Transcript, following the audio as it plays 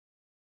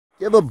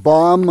give a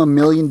bum $1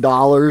 million,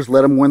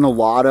 let him win the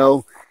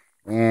lotto,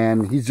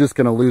 and he's just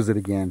going to lose it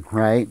again,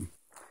 right?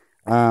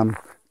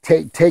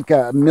 Take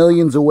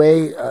millions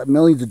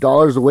of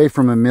dollars away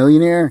from a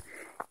millionaire,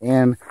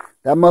 and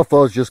that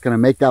mofo is just going to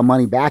make that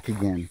money back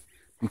again,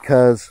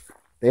 because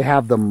they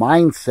have the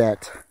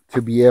mindset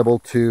to be able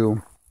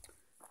to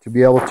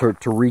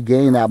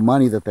regain that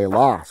money that they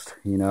lost,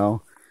 you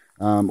know.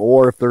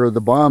 Or if they're the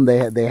bum,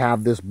 they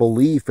have this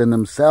belief in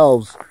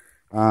themselves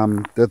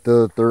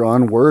that they're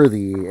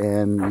unworthy,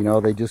 and you know,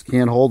 they just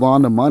can't hold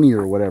on to money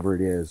or whatever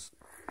it is.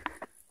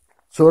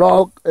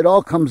 So it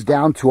all comes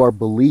down to our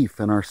belief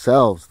in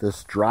ourselves,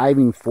 this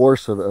driving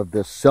force of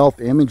this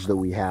self-image that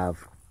we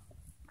have,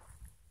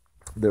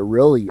 that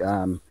really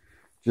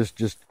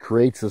just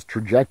creates this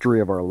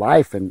trajectory of our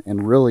life,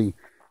 and really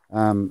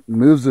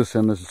moves us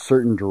in this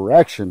certain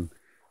direction.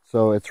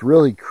 So it's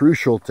really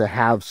crucial to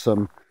have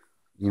some,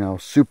 you know,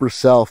 super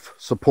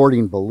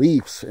self-supporting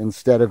beliefs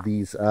instead of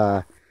these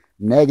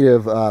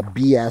negative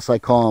BS, I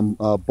call them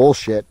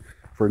bullshit,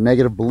 for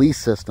negative belief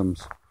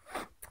systems.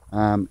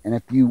 And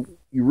if you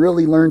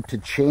really learn to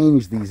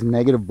change these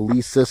negative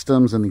belief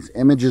systems and these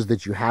images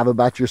that you have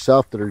about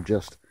yourself that are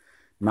just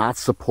not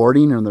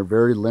supporting and they're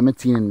very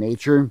limiting in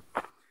nature,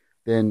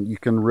 then you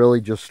can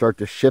really just start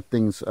to shift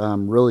things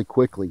really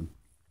quickly.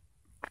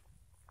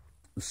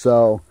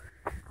 So,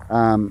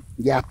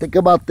 yeah, think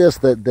about this,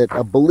 that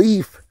a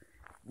belief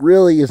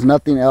really is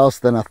nothing else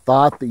than a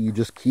thought that you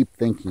just keep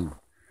thinking.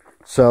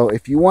 So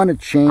if you want to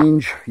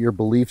change your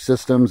belief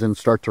systems and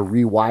start to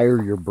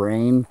rewire your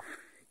brain,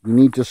 you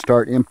need to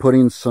start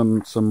inputting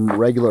some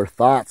regular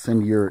thoughts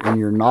into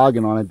your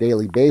noggin on a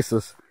daily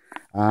basis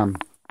that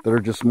are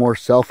just more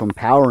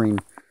self-empowering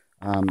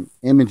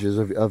images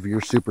of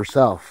your super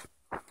self.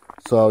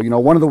 So, you know,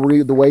 one of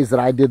the ways that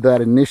I did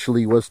that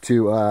initially was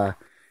to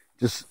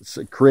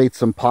just create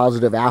some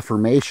positive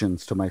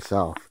affirmations to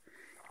myself.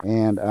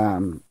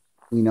 And,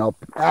 you know,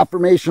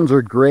 affirmations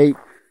are great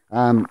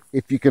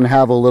if you can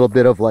have a little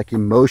bit of like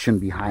emotion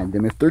behind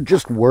them. If they're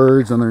just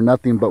words and they're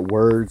nothing but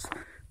words,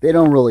 they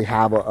don't really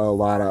have a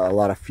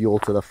lot of fuel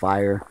to the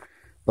fire.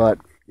 But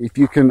if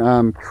you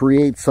can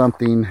create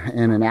something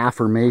in an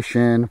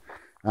affirmation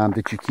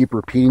that you keep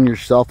repeating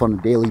yourself on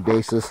a daily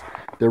basis,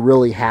 that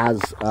really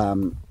has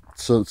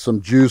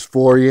some juice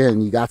for you,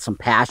 and you got some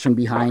passion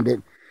behind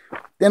it,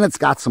 then it's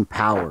got some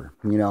power,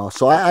 you know.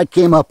 So I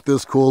came up with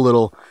this cool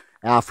little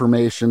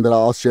affirmation that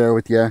I'll share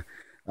with you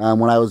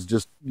when I was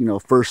just, you know,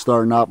 first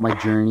starting out my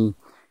journey.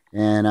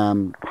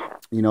 And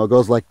you know, it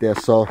goes like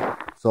this. So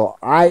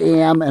I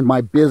am, and my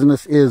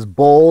business is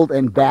bold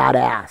and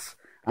badass.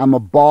 I'm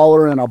a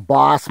baller and a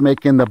boss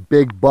making the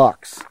big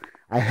bucks.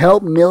 I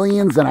help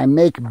millions and I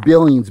make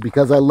billions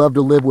because I love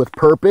to live with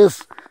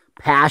purpose,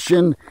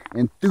 passion,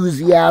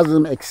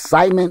 enthusiasm,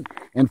 excitement,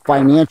 and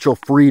financial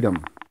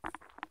freedom.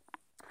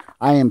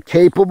 I am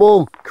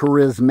capable,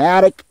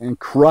 charismatic, and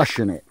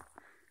crushing it.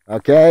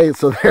 Okay,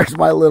 so there's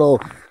my little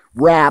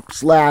rap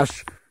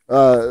slash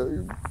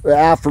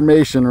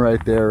affirmation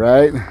right there,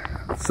 right?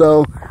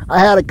 So I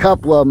had a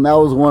couple of them. That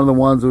was one of the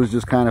ones that was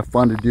just kind of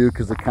fun to do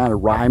because it kind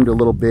of rhymed a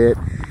little bit,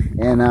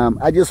 and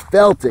I just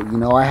felt it. You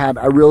know,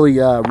 I really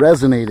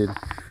resonated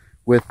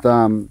with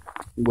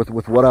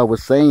what I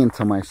was saying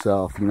to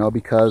myself. You know,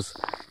 because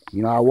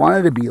you know, I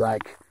wanted to be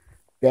like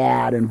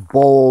bad and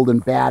bold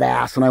and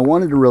badass, and I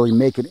wanted to really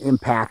make an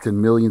impact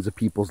in millions of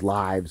people's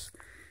lives,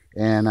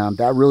 and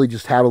that really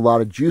just had a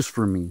lot of juice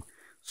for me.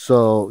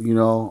 So, you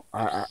know,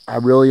 I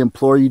really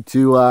implore you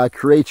to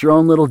create your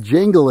own little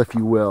jingle, if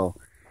you will,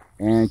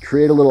 and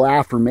create a little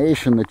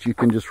affirmation that you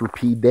can just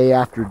repeat day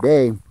after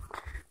day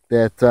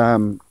that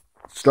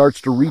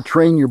starts to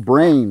retrain your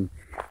brain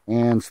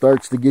and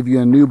starts to give you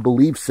a new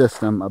belief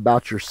system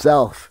about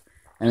yourself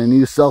and a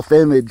new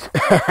self-image.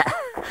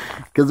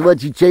 Because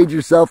once you change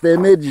your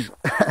self-image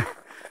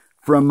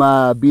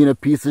from being a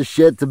piece of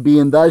shit to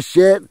being the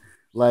shit,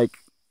 like,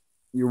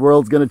 your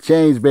world's going to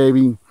change,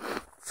 baby.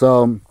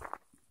 So,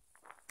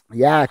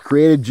 yeah,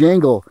 create a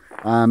jingle,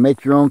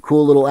 make your own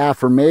cool little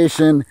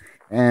affirmation,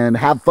 and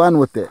have fun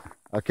with it.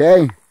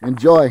 Okay?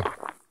 Enjoy.